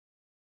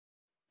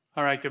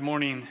All right, good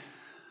morning.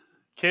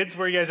 Kids,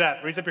 where are you guys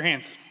at? Raise up your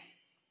hands.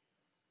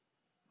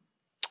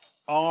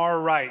 All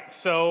right,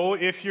 so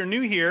if you're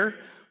new here,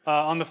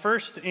 on the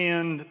first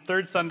and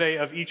third Sunday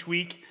of each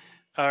week,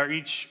 or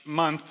each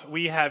month,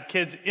 we have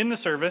kids in the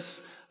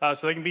service, so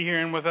they can be here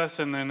and with us,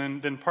 and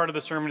then part of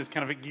the sermon is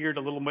kind of geared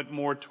a little bit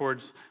more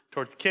towards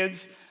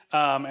kids.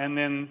 And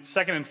then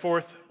second and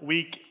fourth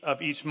week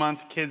of each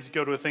month, kids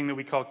go to a thing that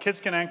we call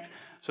Kids Connect,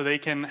 so they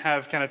can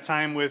have kind of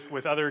time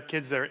with other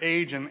kids their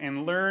age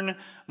and learn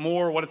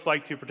more what it's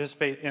like to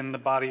participate in the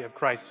body of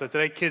Christ. So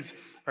today, kids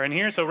are in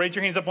here, so raise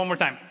your hands up one more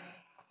time.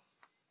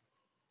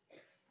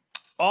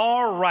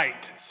 All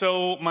right,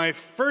 so my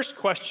first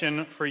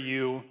question for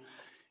you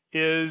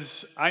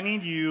is I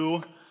need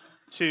you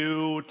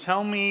to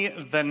tell me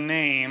the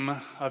name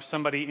of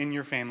somebody in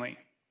your family.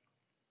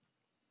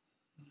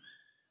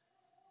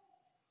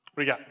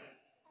 What do you got?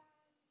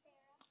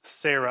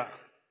 Sarah.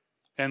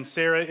 And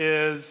Sarah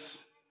is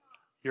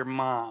your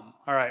mom.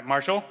 All right,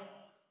 Marshall?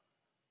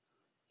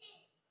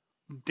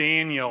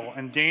 Daniel.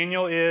 And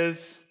Daniel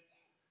is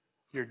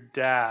your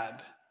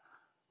dad.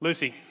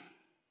 Lucy?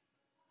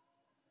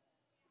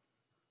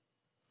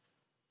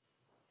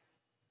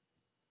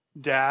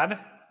 Dad?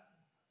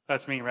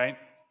 That's me, right?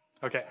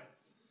 Okay.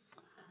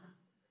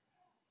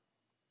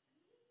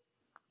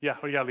 Yeah,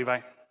 what do you got, Levi?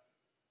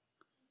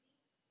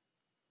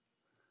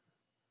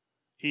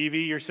 Evie,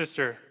 your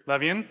sister.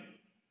 Levian?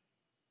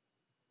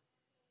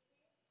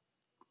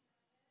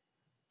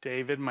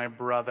 David, my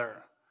brother.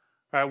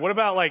 All right, what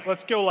about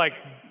let's go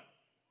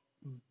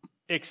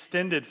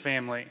extended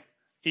family.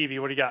 Evie,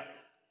 what do you got?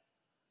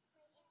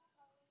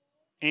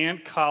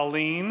 Aunt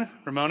Colleen.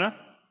 Ramona?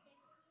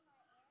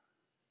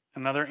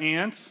 Another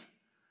aunt.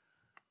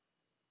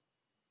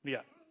 What do you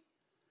got?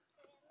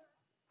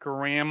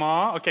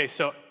 Grandma. Okay,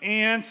 so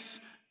aunts,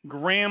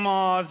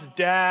 grandmas,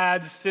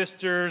 dads,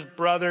 sisters,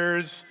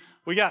 brothers.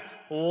 We got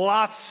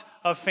lots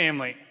of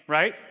family,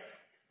 right?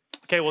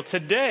 Okay, well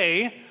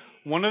today,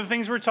 one of the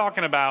things we're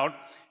talking about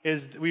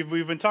is we've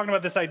been talking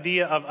about this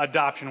idea of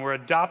adoption. We're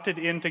adopted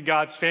into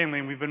God's family,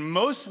 and we've been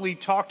mostly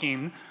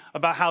talking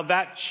about how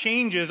that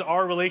changes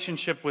our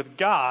relationship with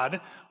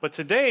God. But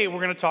today,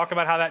 we're going to talk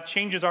about how that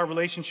changes our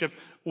relationship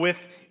with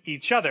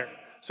each other.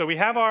 So we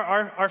have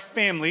our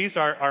families,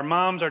 our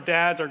moms, our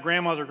dads, our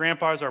grandmas, our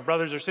grandpas, our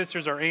brothers, our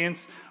sisters, our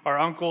aunts, our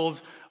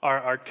uncles,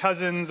 our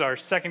cousins, our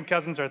second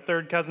cousins, our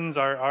third cousins,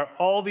 our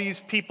all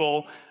these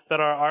people that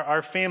are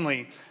our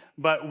family.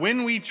 But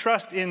when we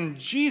trust in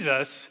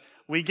Jesus,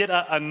 we get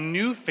a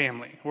new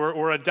family.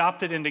 We're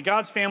adopted into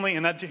God's family,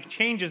 and that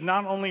changes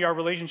not only our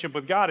relationship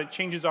with God, it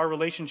changes our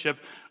relationship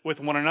with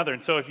one another.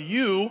 And so if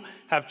you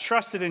have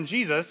trusted in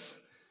Jesus,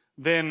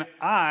 then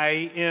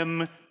I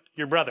am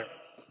your brother.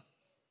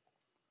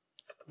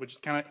 Which is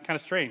kind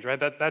of strange, right?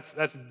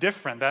 That's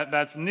different.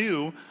 That's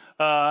new,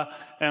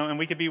 and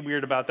we could be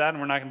weird about that, and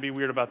we're not going to be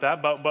weird about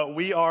that. But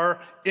we are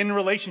in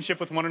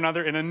relationship with one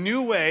another in a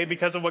new way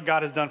because of what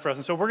God has done for us.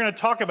 And so we're going to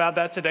talk about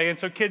that today. And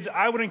so, kids,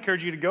 I would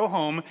encourage you to go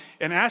home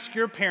and ask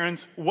your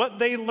parents what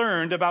they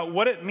learned about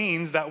what it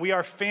means that we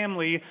are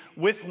family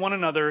with one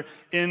another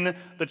in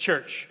the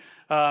church.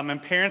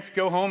 And parents,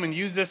 go home and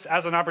use this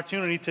as an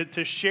opportunity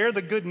to share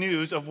the good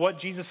news of what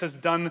Jesus has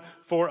done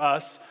for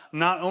us,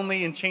 not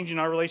only in changing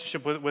our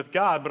relationship with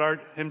God, but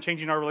Him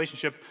changing our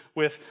relationship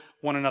with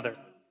one another.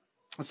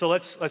 And so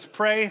let's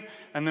pray,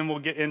 and then we'll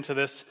get into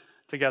this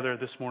together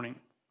this morning.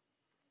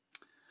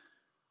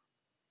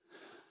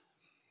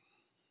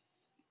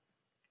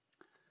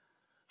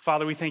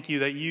 Father, we thank you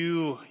that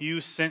you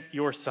sent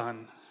your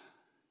Son.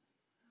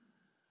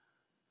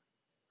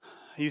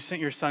 You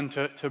sent your Son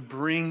to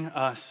bring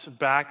us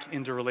back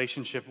into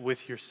relationship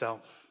with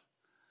yourself.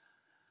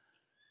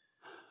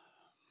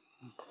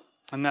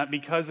 And that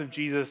because of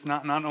Jesus,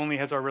 not only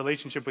has our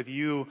relationship with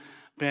you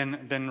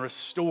been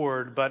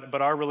restored,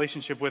 but our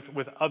relationship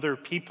with other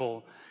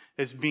people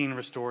is being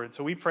restored.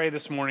 So we pray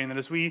this morning that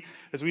as we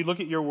look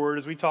at your word,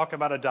 as we talk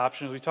about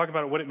adoption, as we talk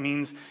about what it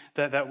means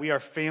that we are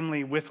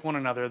family with one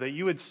another, that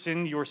you would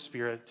send your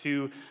Spirit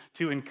to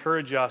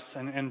encourage us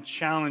and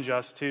challenge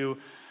us to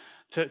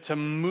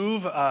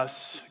move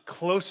us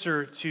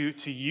closer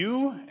to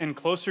you and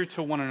closer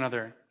to one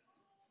another.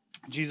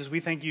 Jesus, we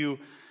thank you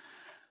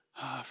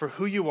for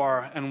who you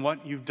are and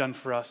what you've done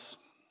for us.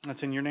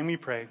 That's in your name we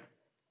pray.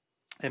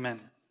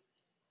 Amen.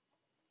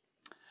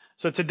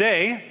 So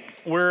today,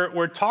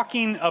 we're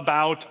talking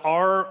about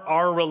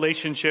our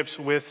relationships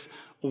with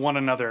one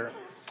another.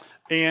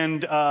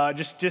 And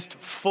just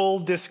full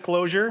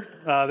disclosure,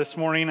 this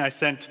morning I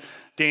sent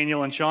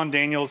Daniel and Sean.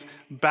 Daniel's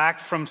back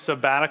from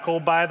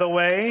sabbatical, by the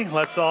way.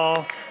 Let's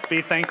all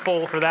be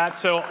thankful for that.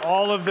 So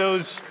all of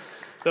those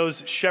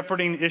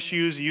shepherding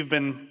issues you've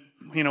been,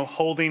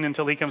 holding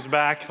until he comes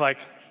back,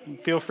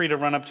 feel free to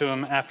run up to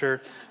him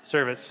after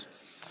service.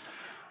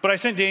 But I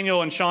sent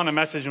Daniel and Sean a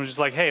message and was just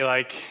like,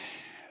 hey,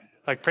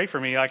 pray for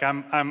me.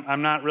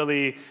 I'm not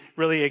really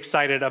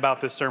excited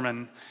about this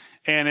sermon.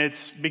 And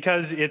it's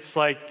because it's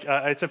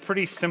it's a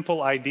pretty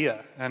simple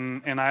idea,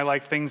 and I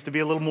like things to be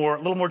a little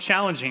more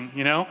challenging,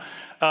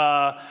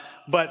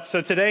 But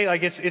so today,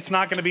 like it's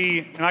not going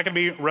to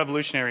be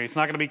revolutionary. It's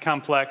not going to be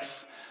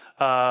complex.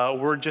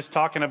 We're just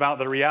talking about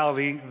the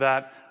reality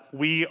that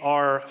we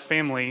are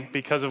family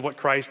because of what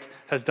Christ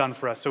has done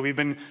for us. So we've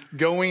been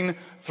going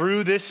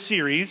through this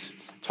series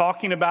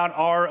talking about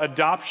our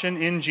adoption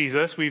in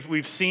Jesus.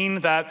 We've seen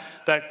that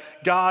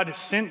God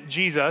sent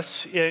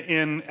Jesus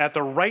at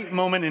the right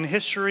moment in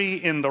history,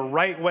 in the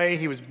right way.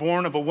 He was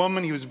born of a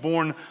woman. He was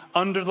born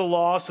under the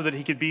law so that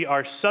he could be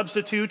our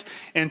substitute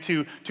and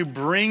to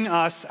bring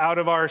us out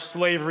of our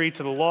slavery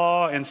to the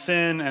law and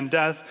sin and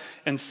death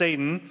and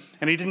Satan.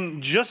 And he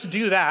didn't just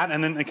do that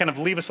and then kind of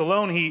leave us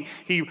alone.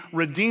 He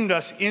redeemed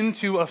us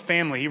into a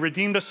family. He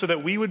redeemed us so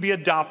that we would be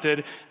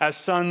adopted as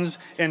sons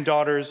and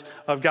daughters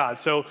of God.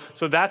 So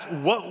that's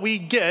what we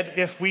get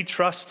if we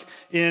trust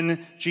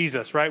in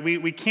Jesus, right?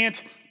 We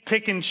can't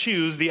pick and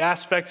choose the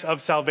aspects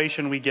of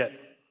salvation we get.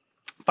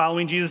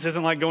 Following Jesus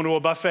isn't like going to a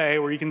buffet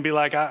where you can be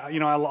like,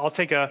 I'll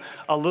take a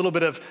little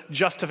bit of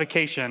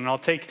justification, and I'll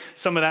take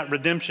some of that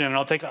redemption, and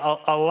I'll take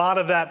a lot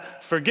of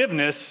that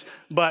forgiveness,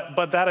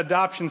 but that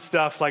adoption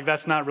stuff, like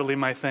that's not really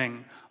my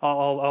thing.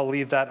 I'll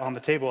leave that on the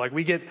table. Like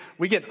we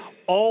get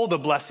all the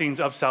blessings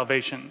of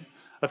salvation.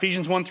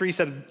 Ephesians 1:3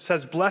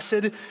 says,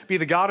 "Blessed be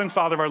the God and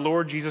Father of our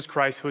Lord Jesus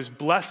Christ, who has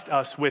blessed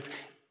us with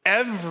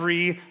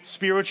every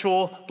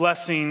spiritual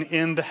blessing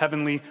in the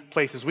heavenly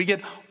places." We get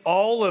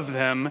all of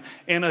them,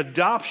 and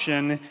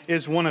adoption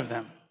is one of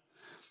them.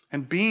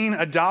 And being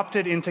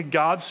adopted into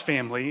God's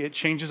family, it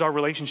changes our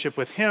relationship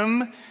with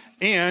Him,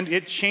 and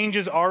it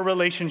changes our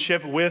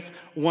relationship with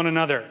one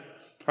another.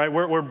 Right?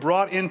 We're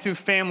brought into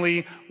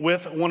family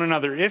with one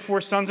another. If we're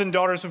sons and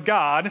daughters of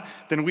God,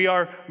 then we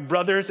are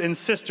brothers and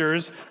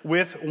sisters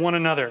with one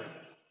another.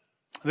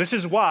 This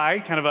is why,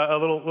 kind of a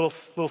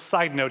little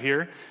side note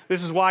here,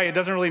 this is why it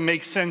doesn't really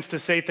make sense to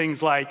say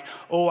things like,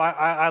 oh,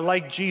 I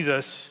like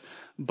Jesus,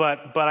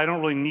 but I don't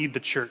really need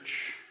the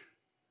church.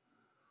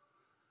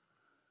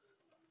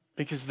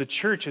 Because the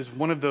church is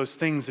one of those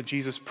things that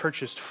Jesus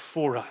purchased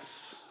for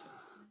us.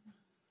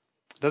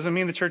 Doesn't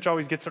mean the church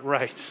always gets it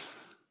right.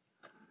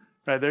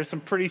 Right? There's some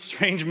pretty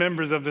strange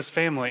members of this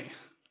family,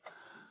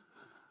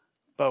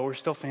 but we're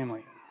still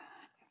family.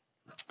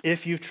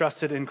 If you've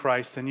trusted in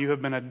Christ, then you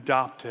have been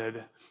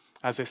adopted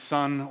as a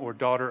son or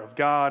daughter of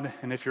God.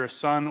 And if you're a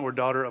son or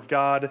daughter of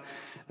God,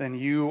 then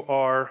you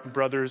are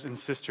brothers and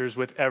sisters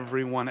with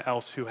everyone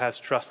else who has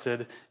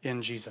trusted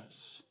in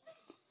Jesus.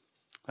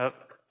 That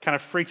kind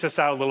of freaks us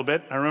out a little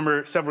bit. I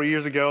remember several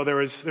years ago, there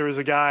was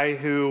a guy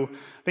who, I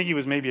think he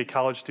was maybe a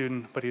college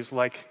student, but he was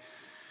like,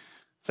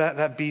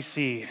 that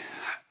BC,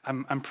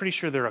 I'm pretty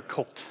sure they're a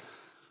cult.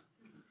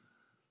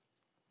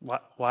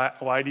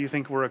 Why do you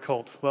think we're a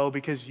cult? Well,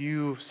 because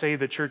you say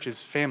the church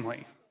is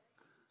family.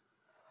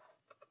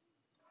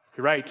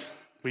 You're right.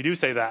 We do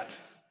say that.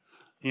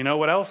 You know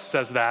what else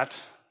says that?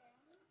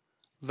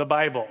 The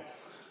Bible.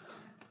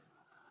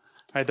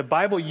 Right, the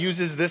Bible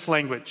uses this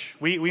language.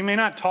 We may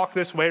not talk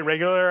this way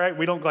regularly, right?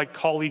 We don't like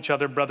call each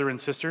other brother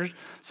and sisters.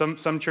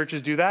 Some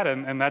churches do that,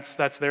 and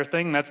that's their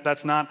thing.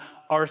 That's not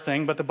our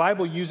thing. But the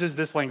Bible uses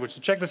this language.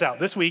 So check this out.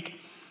 This week,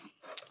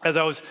 as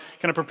I was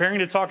kind of preparing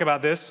to talk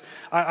about this,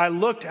 I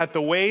looked at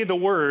the way the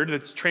word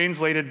that's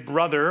translated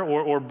brother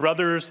or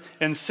brothers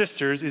and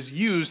sisters is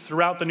used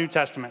throughout the New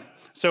Testament.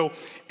 So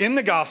in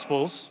the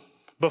Gospels,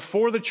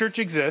 before the church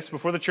exists,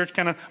 before the church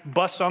kind of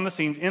busts on the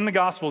scenes, in the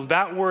Gospels,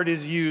 that word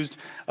is used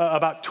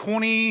about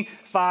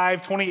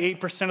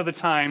 28% of the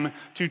time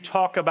to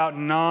talk about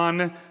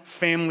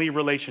non-family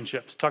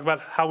relationships, talk about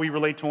how we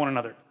relate to one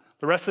another.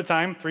 The rest of the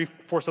time,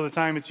 3/4 of the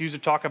time, it's used to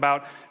talk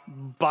about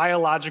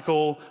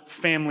biological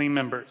family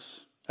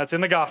members. That's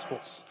in the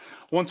Gospels.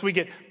 Once we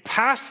get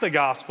past the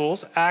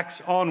Gospels,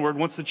 Acts onward,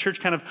 once the church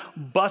kind of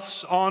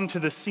busts onto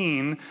the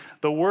scene,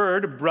 the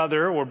word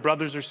brother or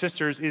brothers or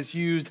sisters is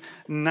used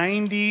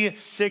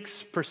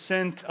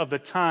 96% of the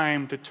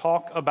time to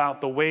talk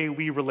about the way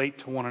we relate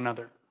to one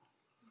another.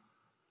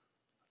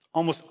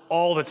 Almost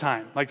all the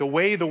time. Like the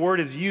way the word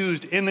is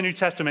used in the New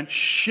Testament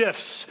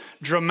shifts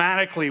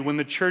dramatically when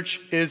the church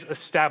is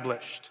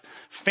established.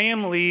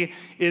 Family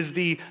is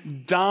the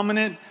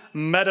dominant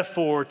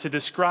metaphor to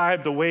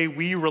describe the way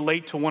we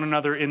relate to one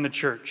another in the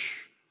church.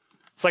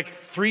 It's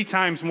like 3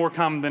 times more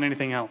common than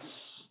anything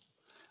else.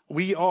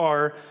 We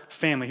are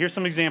family. Here's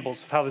some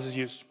examples of how this is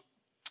used.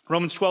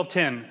 Romans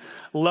 12:10,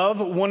 love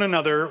one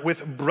another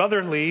with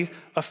brotherly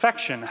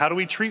affection. How do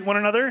we treat one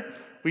another?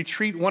 We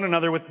treat one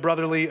another with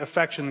brotherly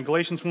affection.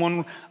 Galatians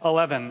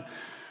 1:11,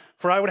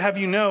 for I would have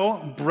you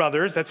know,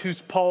 brothers, that's who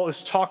Paul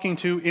is talking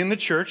to in the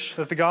church,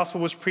 that the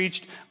gospel was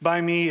preached by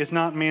me is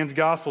not man's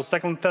gospel.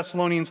 2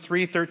 Thessalonians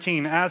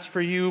 3:13, as for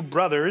you,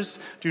 brothers,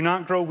 do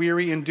not grow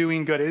weary in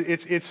doing good.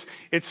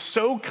 It's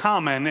so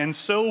common and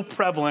so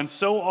prevalent,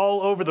 so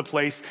all over the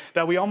place,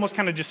 that we almost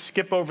kind of just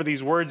skip over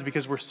these words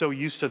because we're so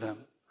used to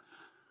them.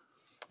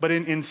 But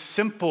in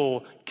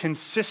simple,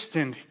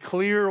 consistent,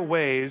 clear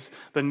ways,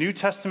 the New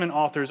Testament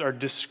authors are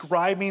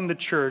describing the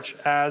church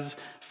as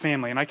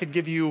family. And I could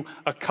give you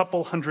a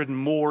couple hundred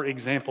more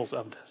examples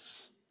of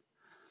this.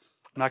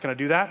 I'm not going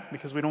to do that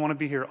because we don't want to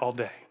be here all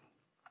day.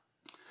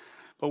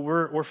 but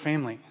we're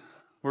family.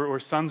 We're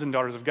sons and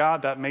daughters of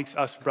God. That makes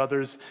us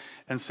brothers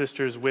and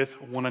sisters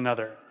with one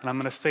another. And I'm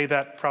going to say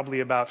that probably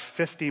about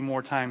 50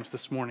 more times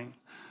this morning,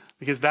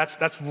 because that's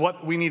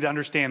what we need to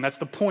understand. That's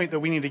the point that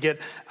we need to get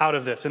out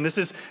of this. And this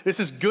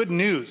is good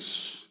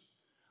news.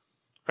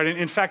 Right?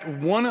 In fact,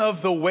 one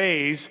of the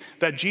ways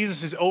that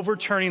Jesus is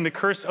overturning the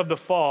curse of the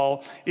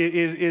fall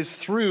is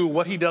through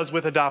what he does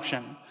with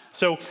adoption.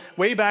 So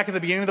way back at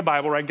the beginning of the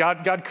Bible, right,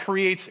 God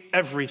creates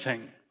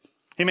everything.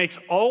 He makes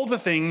all the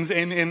things,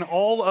 and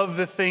all of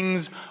the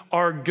things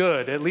are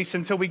good, at least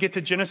until we get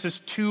to Genesis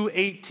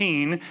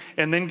 2:18,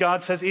 and then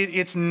God says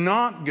it's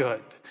not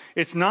good.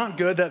 It's not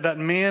good that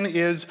man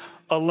is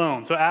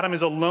alone. So Adam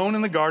is alone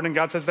in the garden, and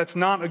God says that's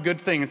not a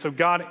good thing. And so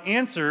God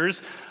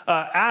answers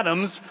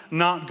Adam's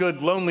not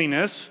good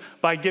loneliness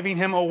by giving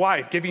him a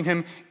wife, giving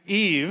him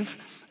Eve,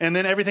 and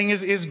then everything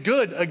is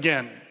good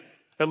again.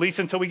 At least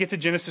until we get to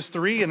Genesis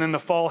 3, and then the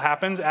fall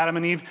happens. Adam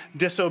and Eve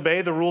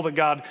disobey the rule that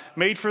God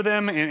made for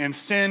them, and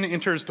sin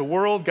enters the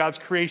world. God's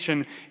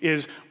creation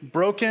is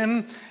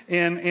broken,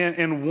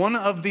 and one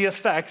of the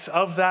effects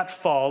of that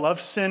fall,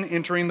 of sin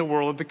entering the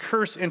world, of the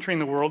curse entering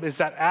the world, is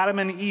that Adam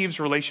and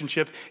Eve's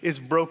relationship is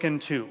broken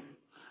too.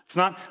 It's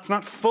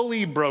not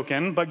fully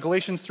broken, but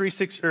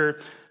Genesis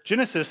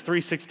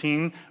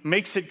 3:16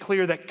 makes it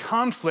clear that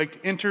conflict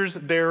enters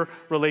their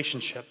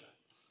relationship.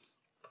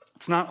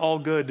 It's not all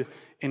good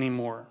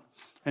anymore.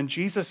 And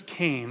Jesus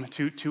came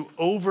to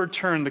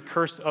overturn the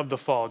curse of the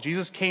fall.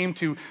 Jesus came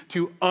to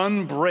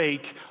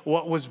unbreak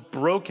what was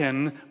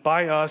broken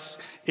by us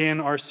in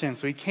our sin.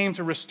 So he came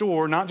to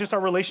restore not just our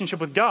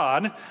relationship with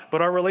God,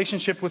 but our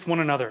relationship with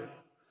one another.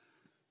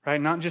 Right?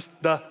 Not just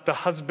the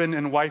husband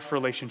and wife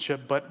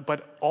relationship,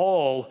 but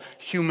all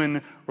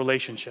human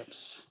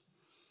relationships.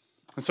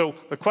 And so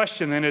the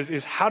question then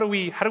is how do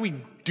we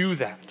do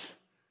that?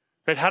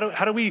 Right?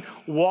 How do we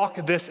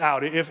walk this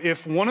out?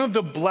 If one of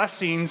the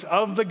blessings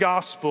of the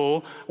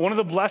gospel, one of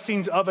the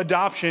blessings of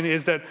adoption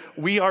is that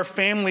we are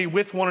family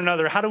with one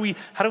another, how do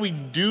we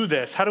do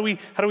this? How do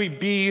we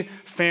be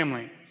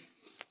family?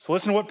 So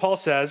listen to what Paul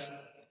says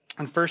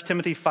in 1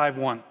 Timothy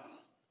 5:1.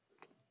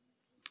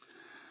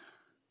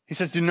 He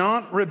says, "Do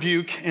not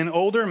rebuke an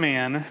older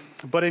man,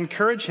 but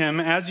encourage him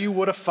as you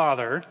would a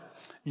father,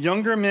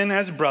 younger men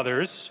as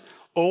brothers,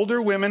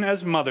 older women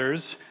as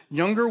mothers,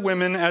 younger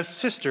women as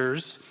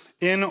sisters,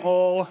 in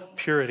all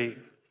purity."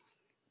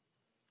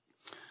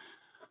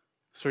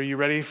 So are you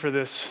ready for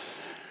this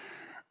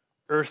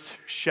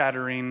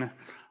earth-shattering,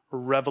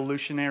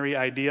 revolutionary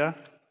idea?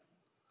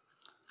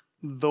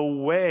 The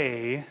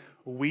way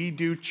we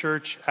do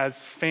church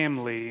as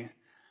family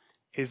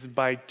is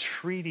by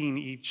treating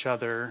each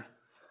other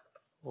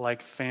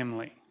like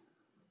family.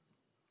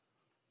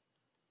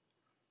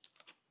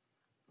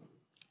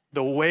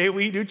 The way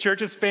we do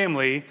church as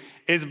family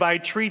is by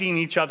treating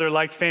each other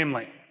like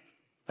family.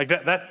 Like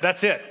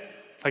that's it.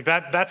 Like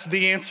that's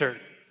the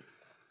answer.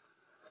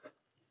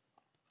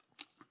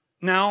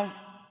 Now,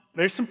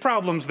 there's some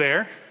problems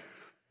there,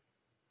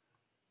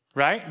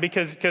 right?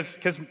 Because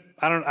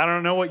I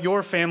don't know what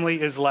your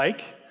family is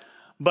like,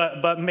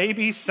 but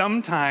maybe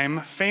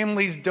sometime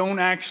families don't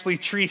actually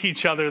treat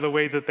each other the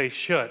way that they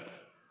should.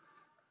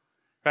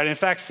 Right? In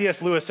fact,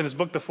 C.S. Lewis in his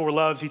book, The Four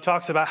Loves, he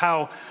talks about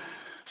how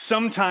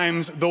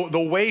sometimes the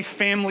way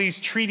families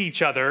treat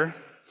each other,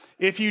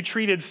 if you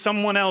treated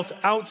someone else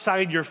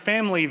outside your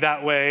family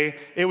that way,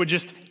 it would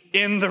just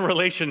end the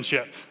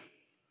relationship.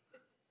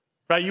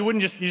 Right? You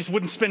just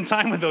wouldn't spend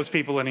time with those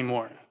people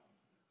anymore.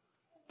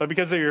 But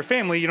because they're your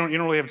family, you don't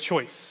really have a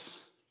choice.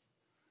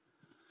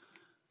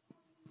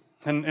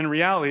 And in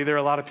reality, there are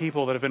a lot of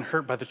people that have been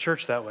hurt by the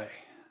church that way.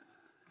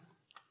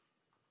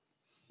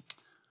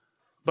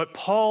 But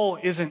Paul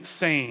isn't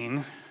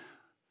saying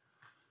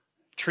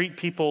treat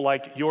people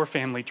like your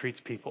family treats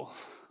people.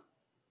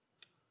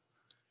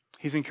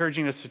 He's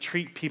encouraging us to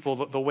treat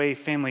people the way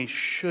family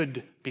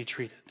should be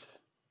treated.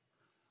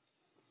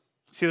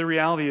 See, the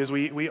reality is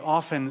we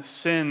often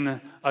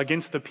sin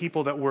against the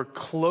people that we're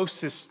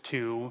closest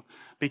to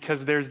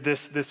because there's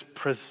this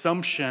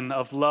presumption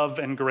of love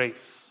and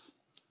grace.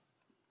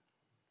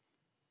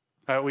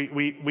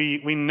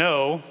 We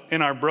know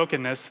in our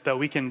brokenness that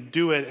we can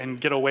do it and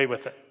get away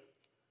with it.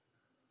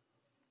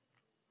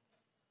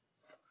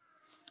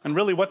 And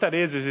really what that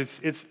is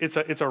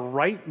it's a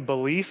right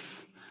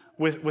belief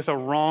with a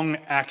wrong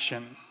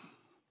action.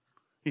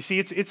 You see,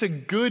 it's a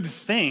good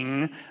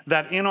thing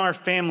that in our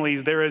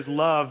families there is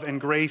love and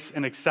grace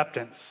and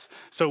acceptance.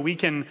 So we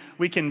can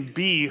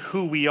be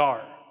who we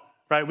are,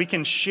 right? We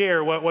can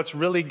share what's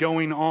really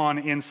going on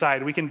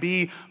inside. We can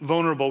be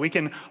vulnerable. We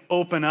can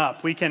open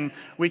up. We can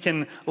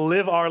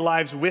live our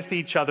lives with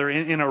each other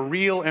in a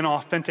real and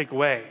authentic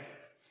way.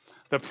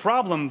 The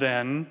problem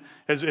then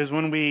is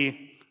when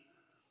we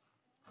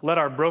let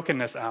our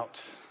brokenness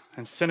out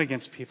and sin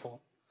against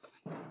people.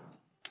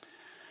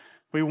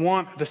 We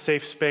want the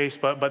safe space,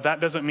 but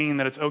that doesn't mean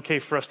that it's okay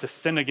for us to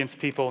sin against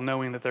people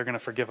knowing that they're going to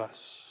forgive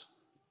us.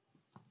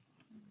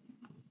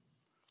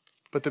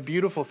 But the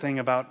beautiful thing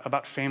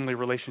about family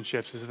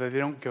relationships is that they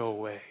don't go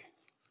away.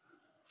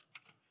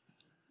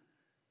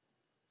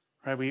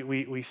 right?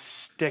 We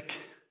stick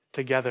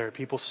together.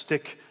 People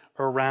stick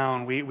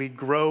around. We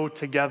grow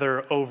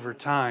together over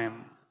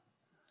time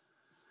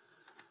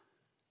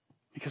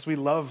because we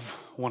love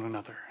one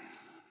another.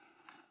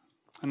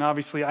 And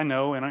obviously, I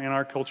know in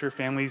our culture,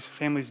 families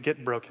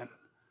get broken.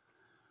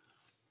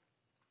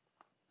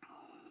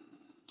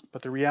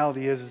 But the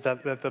reality is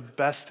that the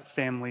best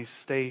families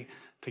stay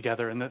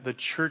together, and that the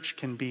church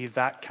can be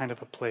that kind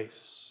of a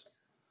place.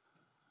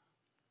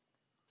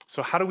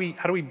 So how do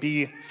we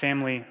be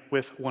family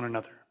with one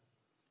another?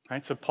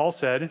 Right? So Paul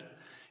said,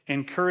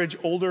 encourage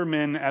older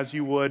men as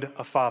you would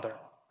a father.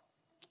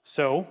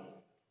 So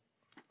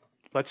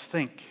let's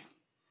think,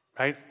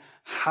 right?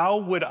 How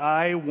would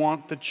I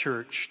want the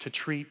church to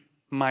treat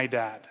my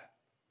dad?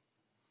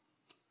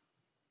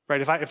 Right?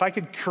 If I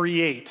could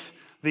create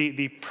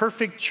the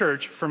perfect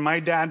church for my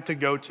dad to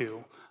go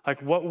to,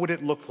 like what would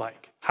it look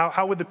like?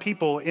 How would the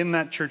people in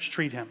that church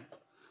treat him?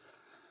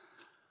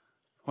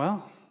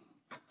 Well,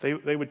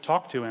 they would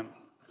talk to him.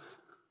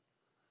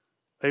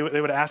 They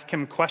would ask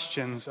him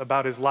questions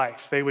about his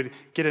life. They would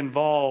get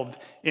involved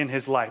in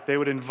his life. They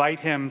would invite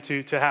him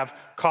to have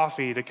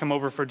coffee, to come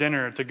over for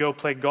dinner, to go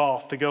play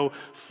golf, to go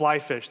fly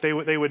fish. They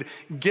would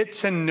get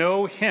to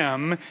know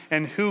him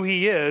and who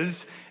he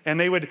is, and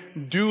they would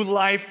do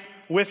life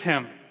with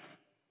him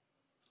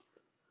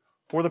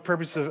for the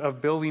purpose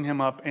of building him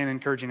up and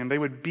encouraging him. They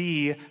would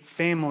be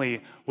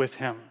family with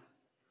him.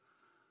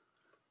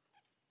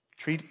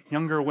 Treat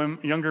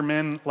younger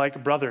men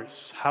like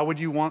brothers. How would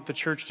you want the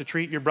church to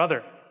treat your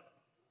brother?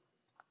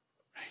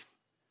 Right.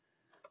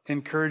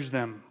 Encourage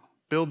them,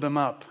 build them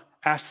up,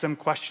 ask them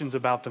questions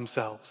about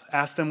themselves,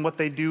 ask them what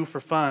they do for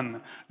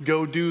fun,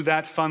 go do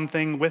that fun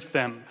thing with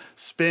them,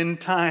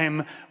 spend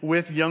time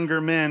with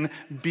younger men,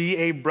 be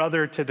a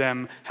brother to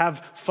them,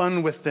 have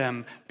fun with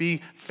them,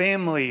 be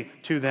family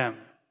to them.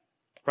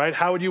 Right?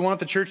 How would you want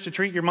the church to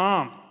treat your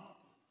mom?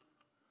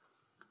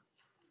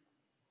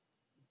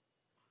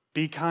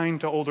 Be kind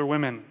to older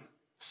women,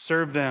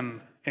 serve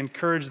them,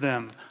 encourage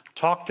them,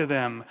 talk to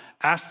them,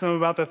 ask them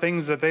about the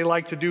things that they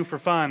like to do for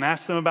fun,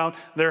 ask them about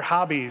their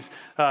hobbies,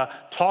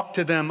 talk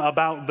to them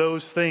about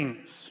those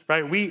things,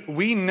 right?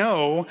 We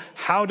know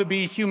how to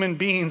be human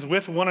beings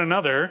with one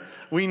another.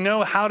 We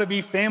know how to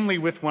be family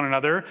with one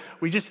another.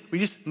 We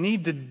just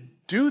need to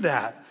do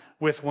that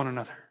with one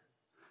another.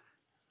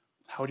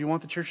 How do you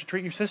want the church to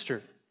treat your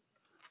sister?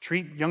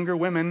 Treat younger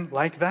women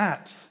like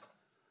that.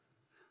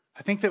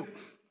 I think that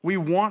we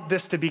want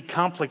this to be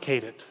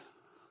complicated.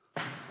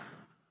 But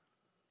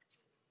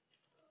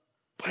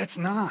it's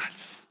not.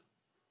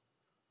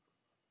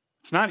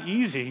 It's not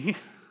easy.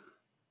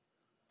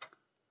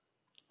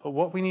 But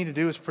what we need to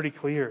do is pretty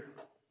clear.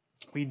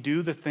 We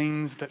do the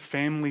things that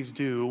families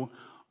do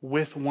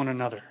with one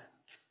another.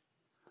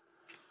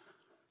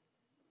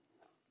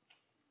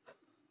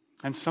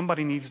 And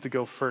somebody needs to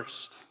go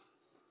first.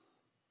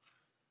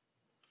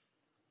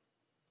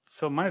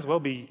 So it might as well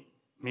be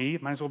me,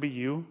 it might as well be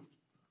you.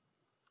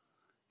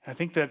 I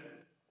think that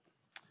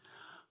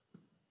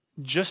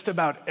just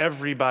about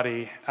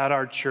everybody at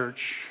our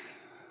church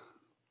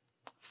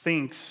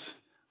thinks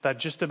that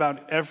just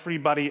about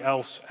everybody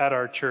else at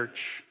our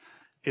church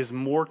is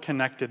more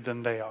connected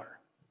than they are.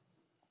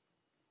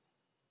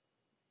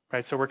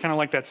 Right? So we're kind of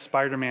like that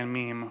Spider-Man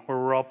meme where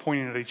we're all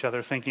pointing at each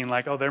other thinking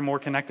like, oh, they're more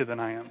connected than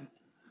I am.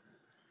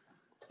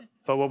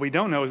 But what we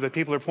don't know is that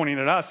people are pointing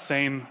at us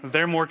saying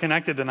they're more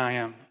connected than I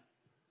am.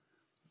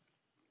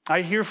 I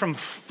hear from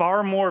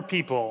far more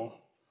people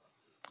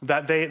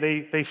that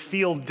they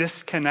feel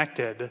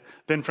disconnected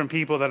than from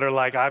people that are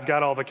like, I've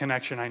got all the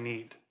connection I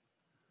need.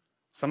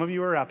 Some of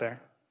you are out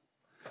there.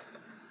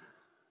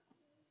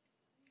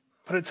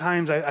 But at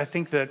times, I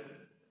think that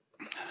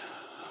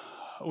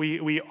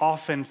we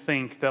often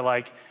think that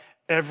like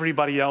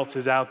everybody else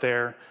is out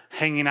there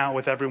hanging out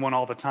with everyone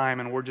all the time,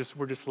 and we're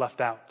just left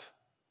out.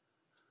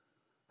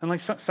 And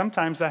like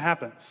sometimes that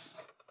happens,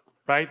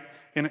 right?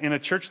 In a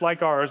church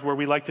like ours, where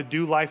we like to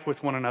do life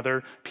with one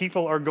another,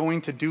 people are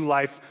going to do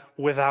life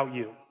without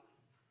you.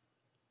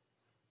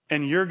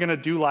 And you're going to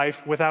do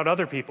life without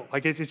other people.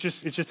 Like it's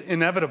just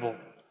inevitable.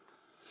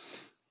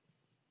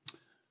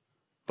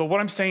 But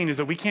what I'm saying is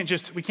that we can't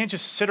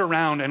just sit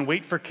around and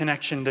wait for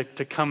connection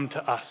to come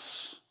to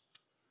us.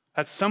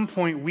 At some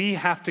point, we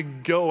have to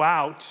go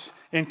out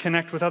and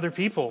connect with other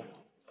people.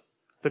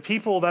 The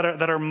people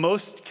that are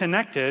most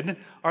connected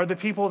are the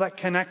people that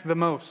connect the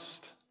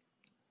most.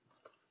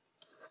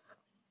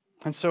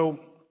 And so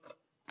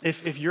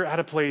if you're at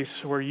a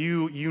place where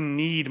you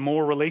need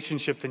more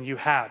relationship than you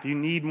have, you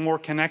need more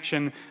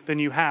connection than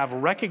you have,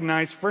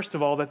 recognize, first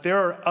of all, that there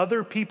are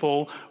other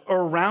people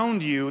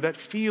around you that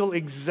feel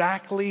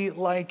exactly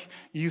like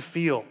you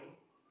feel.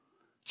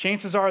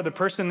 Chances are the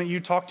person that you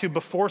talk to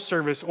before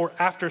service or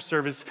after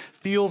service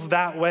feels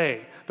that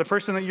way. The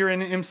person that you're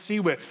in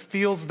MC with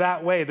feels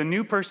that way. The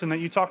new person that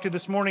you talked to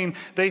this morning,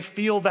 they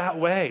feel that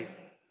way.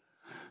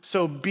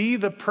 So be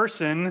the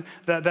person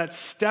that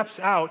steps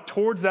out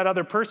towards that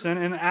other person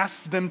and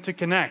asks them to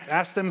connect,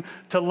 ask them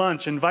to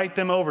lunch, invite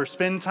them over,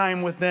 spend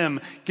time with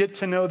them, get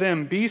to know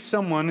them. Be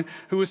someone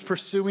who is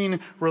pursuing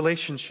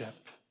relationship.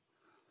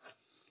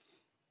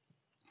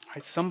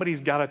 Right? Somebody's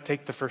got to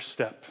take the first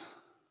step.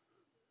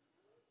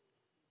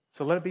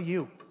 So let it be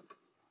you.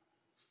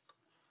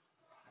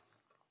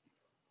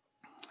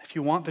 If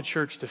you want the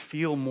church to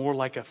feel more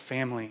like a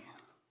family,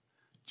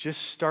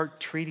 just start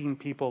treating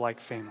people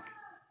like family.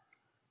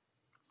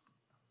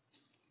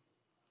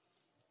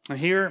 And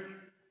here,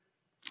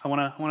 I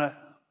want to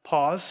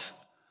pause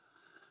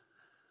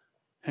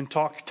and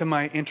talk to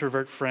my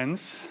introvert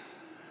friends.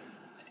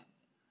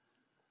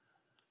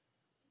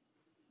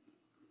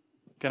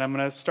 Again, I'm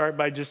going to start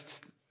by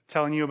just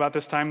telling you about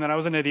this time that I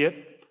was an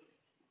idiot.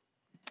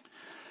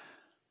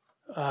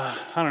 I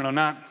don't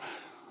know,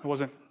 it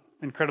wasn't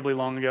incredibly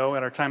long ago.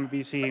 At our time at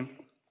BC,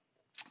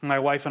 my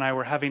wife and I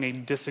were having a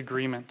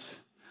disagreement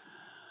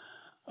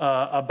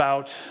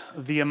about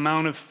the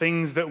amount of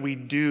things that we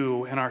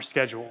do in our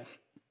schedule.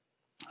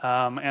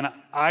 And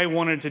I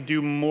wanted to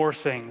do more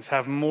things,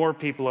 have more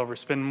people over,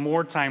 spend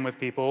more time with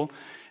people.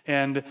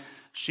 And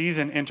she's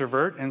an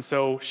introvert, and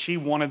so she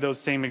wanted those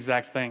same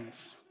exact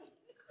things.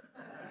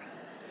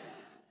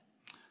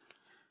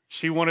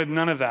 She wanted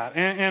none of that.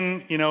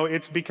 And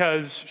it's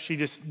because she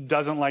just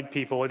doesn't like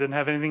people. It didn't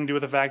have anything to do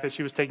with the fact that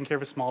she was taking care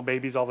of small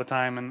babies all the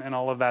time and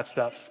all of that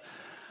stuff.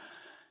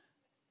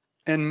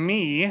 And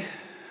me,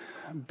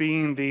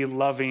 being the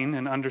loving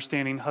and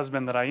understanding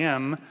husband that I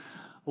am,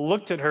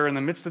 looked at her in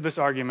the midst of this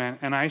argument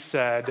and I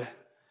said,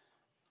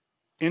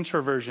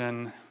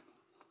 introversion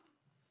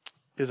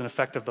is an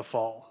effect of the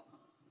fall.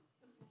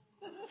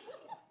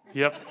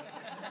 Yep.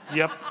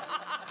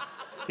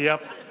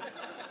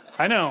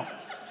 I know.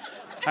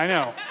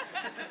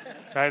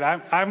 Right?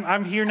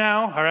 I'm here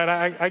now. All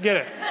right, I get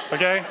it.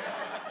 Okay?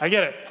 I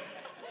get it.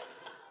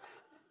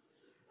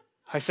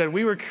 I said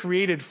we were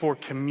created for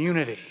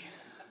community.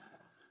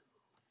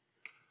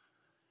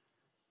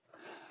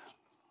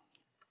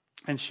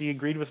 And she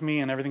agreed with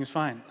me and everything's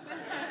fine.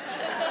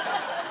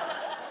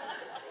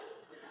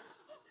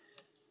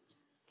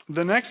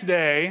 The next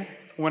day,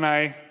 when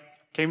I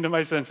came to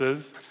my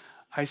senses,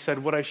 I said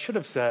what I should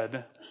have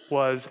said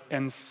was,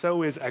 and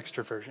so is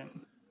extroversion.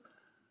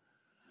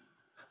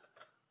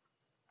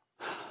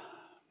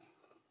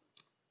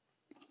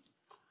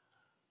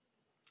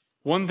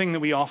 One thing that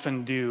we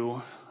often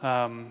do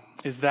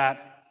is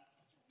that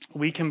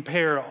we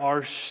compare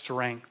our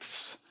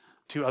strengths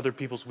to other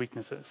people's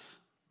weaknesses.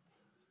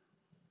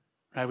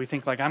 Right? We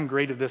think like, I'm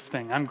great at this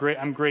thing. I'm great.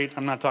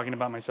 I'm not talking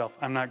about myself.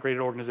 I'm not great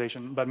at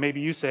organization. But maybe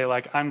you say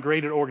like, I'm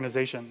great at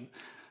organization.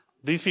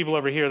 These people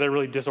over here, they're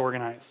really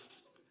disorganized.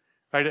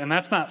 Right? And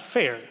that's not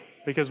fair,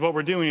 because what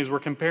we're doing is we're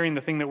comparing the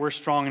thing that we're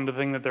strong in to the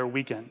thing that they're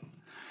weak in.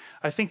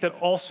 I think that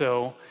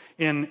also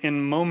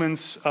in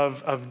moments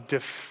of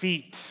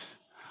defeat,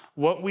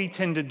 what we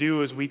tend to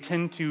do is we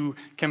tend to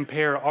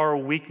compare our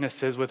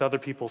weaknesses with other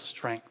people's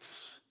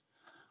strengths.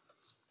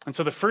 And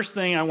so the first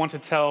thing I want to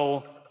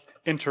tell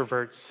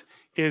introverts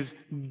is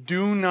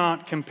do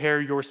not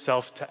compare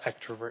yourself to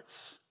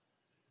extroverts.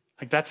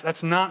 Like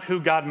that's not who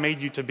God made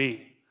you to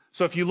be.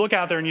 So if you look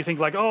out there and you think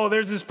like, oh,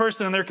 there's this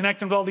person and they're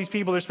connecting with all these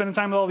people, they're spending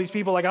time with all these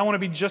people, like I want to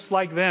be just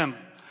like them.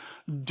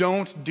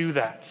 Don't do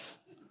that.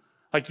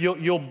 Like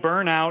you'll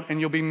burn out and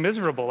you'll be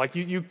miserable. Like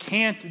you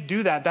can't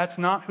do that. That's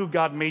not who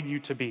God made you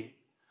to be.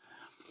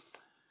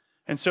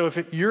 And so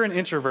if you're an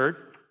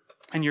introvert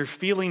and you're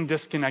feeling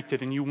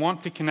disconnected and you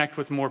want to connect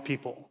with more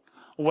people,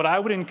 what I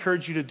would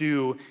encourage you to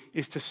do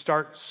is to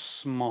start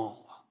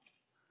small,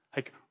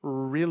 like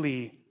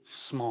really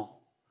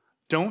small.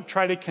 Don't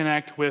try to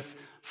connect with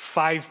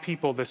 5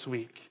 people this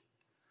week.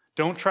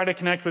 Don't try to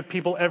connect with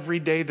people every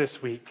day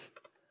this week.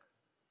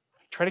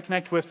 Try to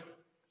connect with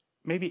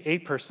maybe a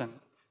person.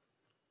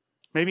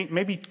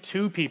 Maybe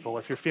 2 people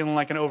if you're feeling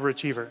like an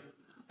overachiever.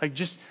 Like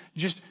just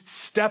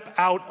step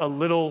out a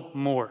little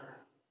more,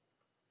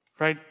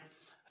 right?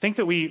 I think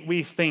that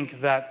we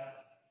think that,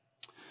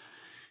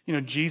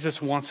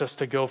 Jesus wants us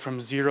to go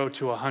from 0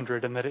 to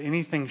 100 and that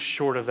anything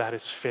short of that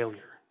is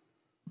failure,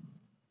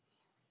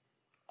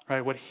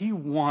 right? What he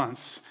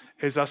wants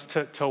is us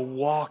to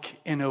walk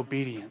in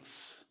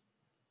obedience.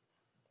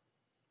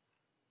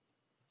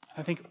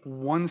 I think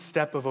one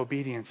step of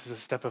obedience is a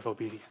step of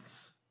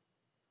obedience.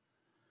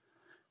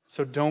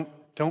 So don't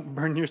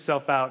burn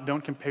yourself out.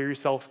 Don't compare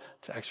yourself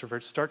to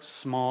extroverts. Start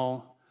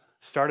small.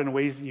 Start in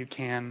ways that you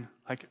can.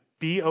 Like,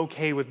 be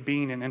okay with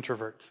being an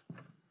introvert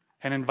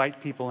and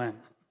invite people in.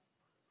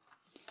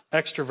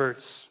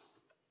 Extroverts,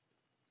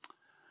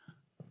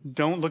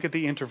 don't look at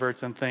the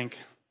introverts and think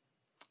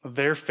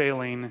they're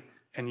failing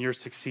and you're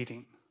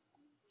succeeding.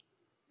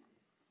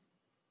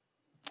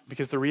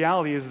 Because the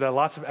reality is that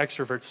lots of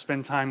extroverts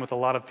spend time with a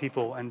lot of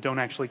people and don't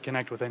actually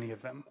connect with any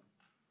of them.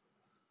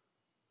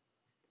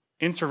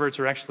 Introverts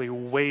are actually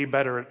way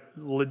better at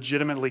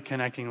legitimately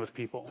connecting with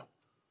people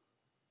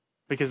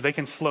because they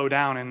can slow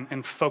down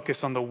and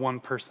focus on the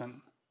one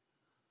person.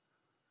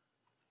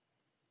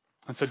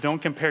 And so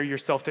don't compare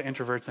yourself to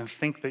introverts and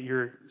think that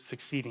you're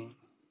succeeding.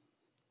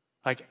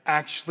 Like,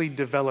 actually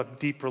develop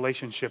deep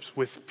relationships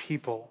with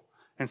people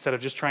instead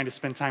of just trying to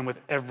spend time with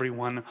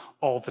everyone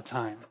all the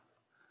time.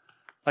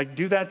 Like,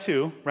 do that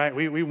too, right?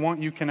 We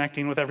want you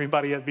connecting with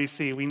everybody at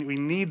BC. We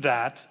need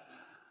that.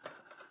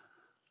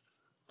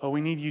 But we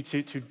need you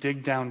to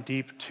dig down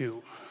deep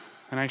too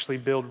and actually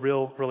build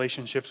real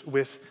relationships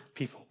with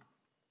people.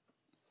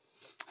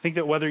 I think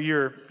that whether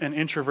you're an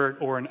introvert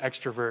or an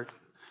extrovert,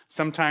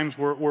 sometimes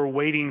we're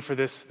waiting for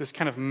this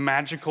kind of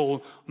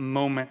magical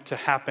moment to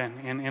happen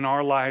in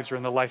our lives or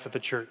in the life of the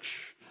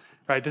church,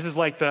 right? This is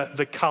like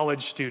the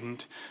college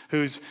student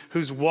who's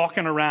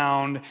walking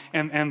around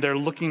and they're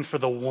looking for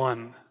the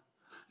one,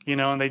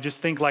 and they just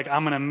think like,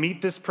 I'm going to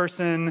meet this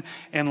person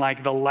and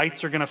like the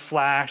lights are going to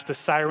flash, the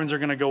sirens are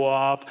going to go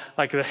off,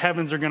 like the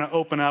heavens are going to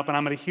open up and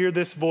I'm going to hear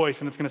this voice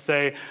and it's going to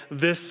say,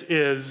 this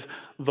is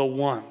the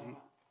one.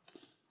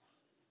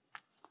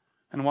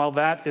 And while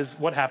that is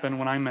what happened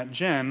when I met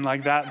Jen,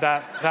 like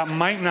that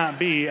might not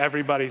be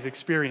everybody's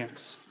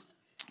experience.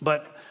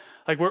 But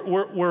like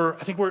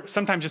I think we're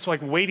sometimes just like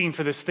waiting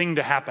for this thing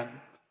to happen.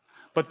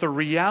 But the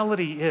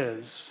reality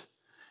is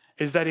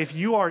that if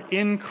you are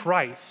in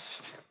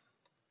Christ,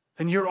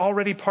 then you're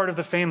already part of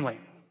the family.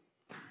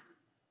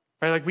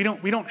 Right? Like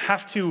we don't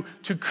have to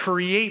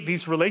create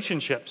these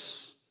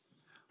relationships.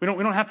 We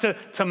don't have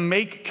to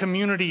make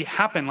community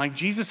happen. Like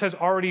Jesus has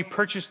already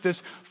purchased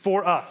this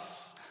for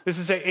us. This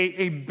is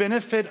a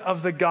benefit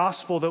of the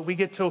gospel that we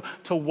get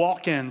to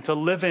walk in, to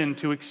live in,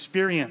 to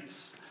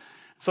experience.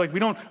 It's like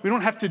we don't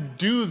have to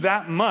do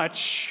that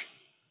much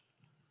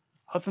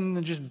other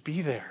than just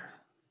be there,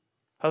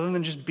 other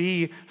than just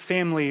be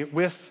family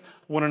with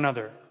one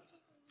another.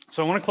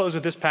 So I want to close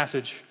with this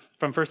passage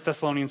from 1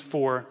 Thessalonians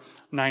 4,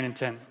 9 and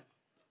 10.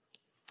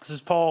 This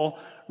is Paul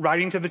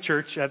writing to the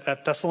church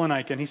at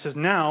Thessalonica, and he says,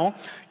 now,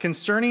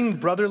 concerning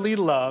brotherly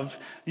love,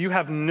 you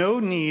have no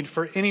need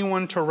for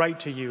anyone to write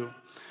to you,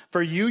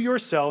 for you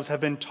yourselves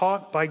have been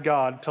taught by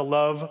God to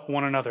love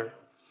one another.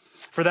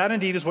 For that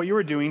indeed is what you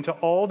are doing to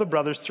all the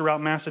brothers throughout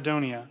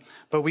Macedonia.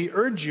 But we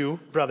urge you,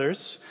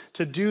 brothers,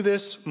 to do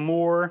this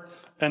more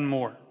and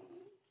more.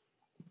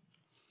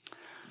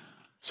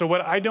 So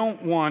what I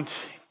don't want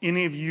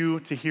any of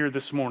you to hear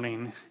this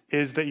morning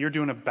is that you're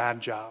doing a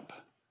bad job.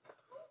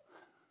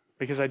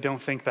 Because I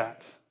don't think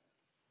that.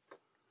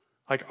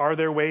 Like, are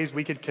there ways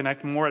we could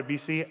connect more at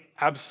BC?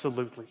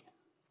 Absolutely.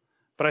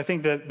 But I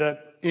think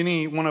that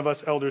any one of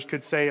us elders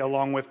could say,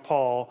 along with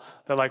Paul,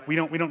 that like we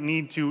don't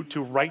need to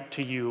write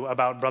to you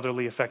about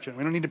brotherly affection.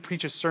 We don't need to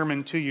preach a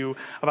sermon to you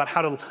about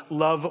how to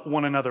love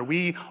one another.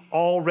 We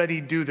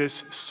already do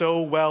this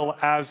so well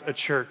as a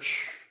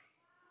church.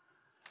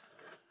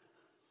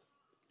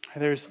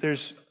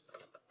 There's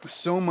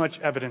so much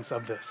evidence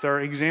of this. There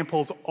are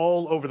examples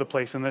all over the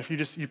place, and if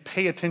you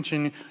pay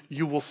attention,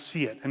 you will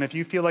see it. And if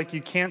you feel like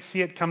you can't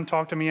see it, come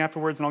talk to me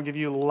afterwards, and I'll give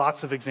you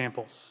lots of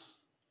examples.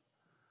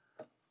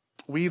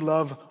 We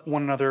love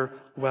one another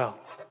well.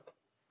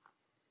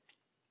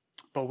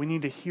 But we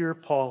need to hear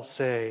Paul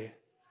say,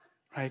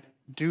 right,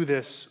 do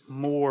this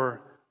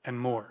more and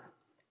more.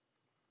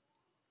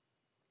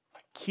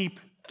 Keep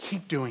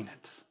doing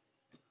it.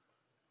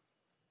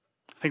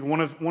 I think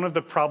one of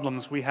the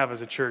problems we have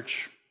as a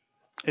church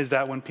is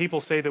that when people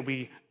say that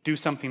we do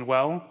something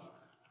well,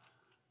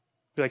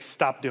 we're like,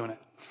 stop doing it.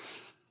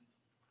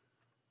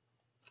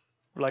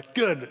 We're like,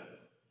 good,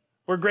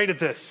 we're great at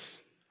this.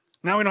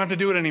 Now we don't have to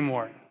do it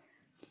anymore.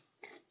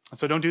 And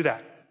so don't do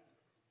that.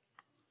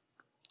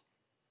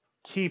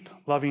 Keep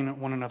loving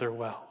one another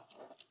well.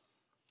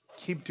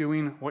 Keep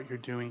doing what you're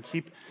doing.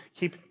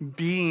 Keep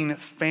being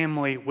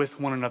family with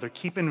one another.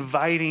 Keep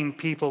inviting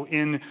people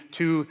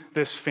into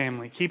this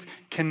family. Keep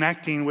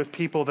connecting with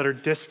people that are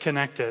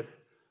disconnected.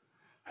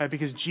 Right?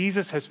 Because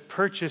Jesus has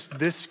purchased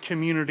this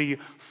community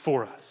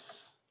for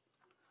us.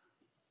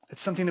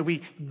 It's something that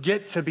we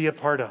get to be a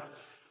part of.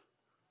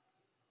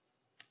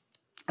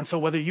 And so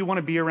whether you want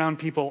to be around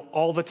people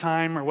all the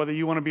time or whether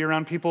you want to be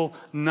around people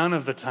none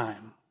of the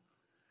time,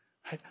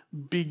 right,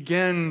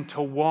 begin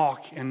to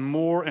walk in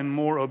more and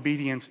more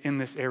obedience in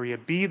this area.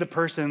 Be the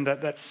person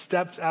that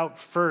steps out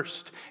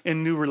first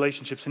in new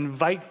relationships.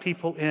 Invite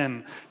people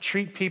in.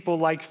 Treat people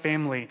like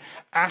family.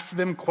 Ask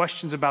them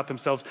questions about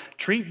themselves.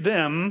 Treat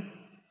them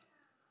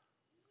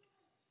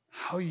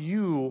how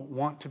you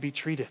want to be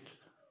treated.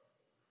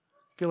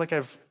 I feel like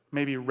I've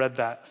maybe read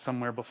that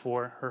somewhere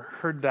before or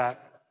heard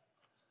that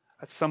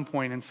at some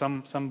point in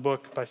some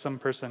book by some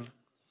person.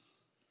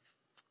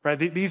 Right?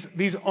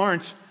 These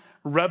aren't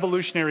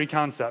revolutionary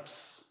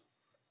concepts.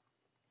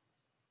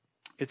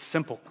 It's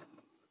simple.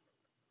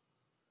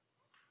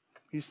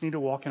 You just need to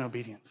walk in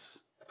obedience.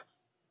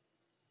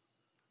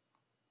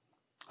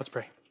 Let's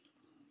pray.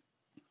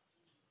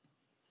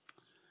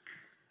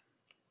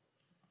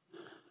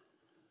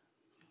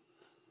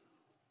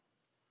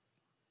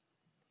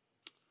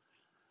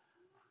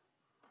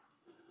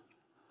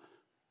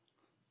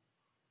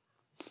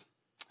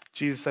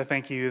 Jesus, I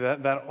thank you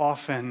that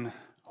often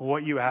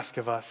what you ask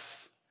of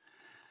us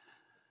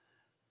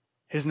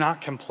is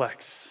not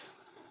complex.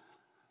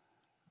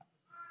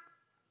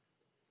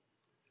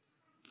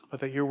 but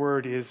that your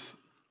word is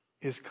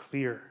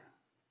clear.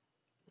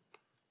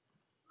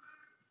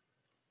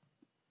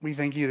 We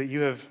thank you that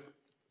you have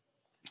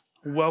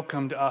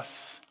welcomed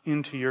us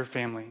into your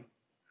family.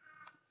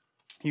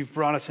 You've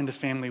brought us into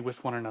family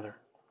with one another.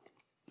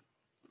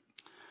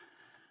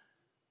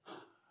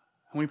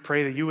 And we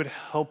pray that you would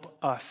help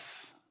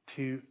us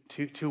to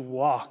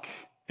walk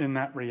in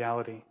that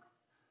reality.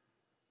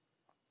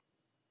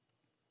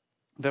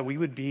 That we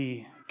would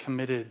be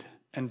committed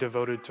and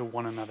devoted to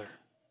one another.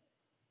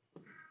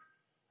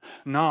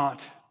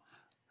 Not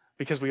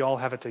because we all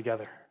have it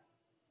together,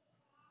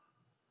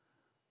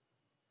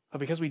 but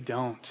because we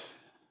don't.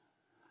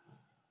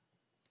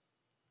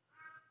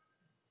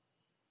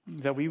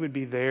 That we would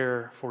be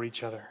there for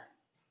each other.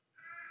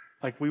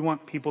 Like we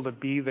want people to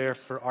be there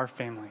for our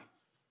family.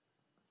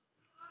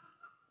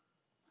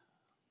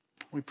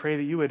 We pray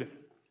that you would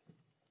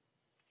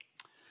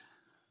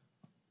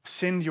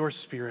send your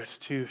Spirit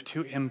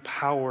to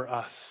empower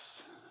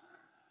us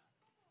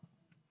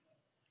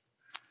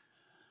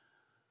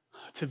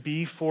to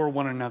be for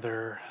one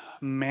another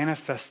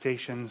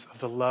manifestations of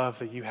the love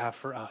that you have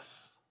for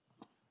us.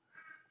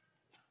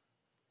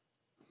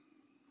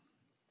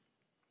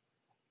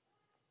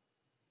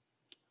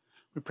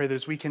 We pray that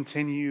as we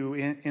continue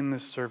in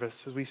this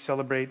service, as we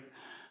celebrate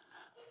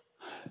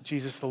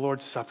Jesus, the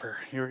Lord's Supper,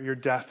 your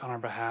death on our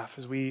behalf,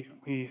 as we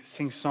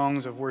sing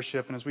songs of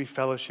worship and as we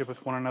fellowship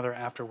with one another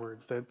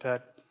afterwards,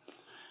 that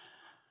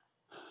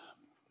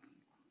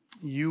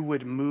you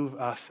would move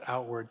us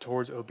outward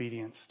towards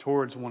obedience,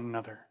 towards one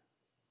another.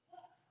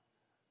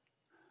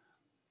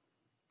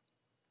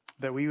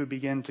 That we would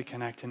begin to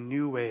connect in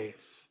new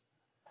ways.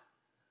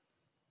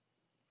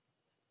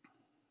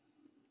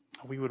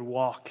 We would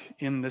walk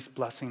in this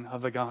blessing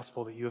of the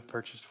gospel that you have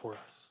purchased for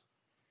us.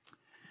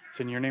 It's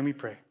in your name we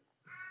pray.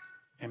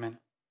 Amen.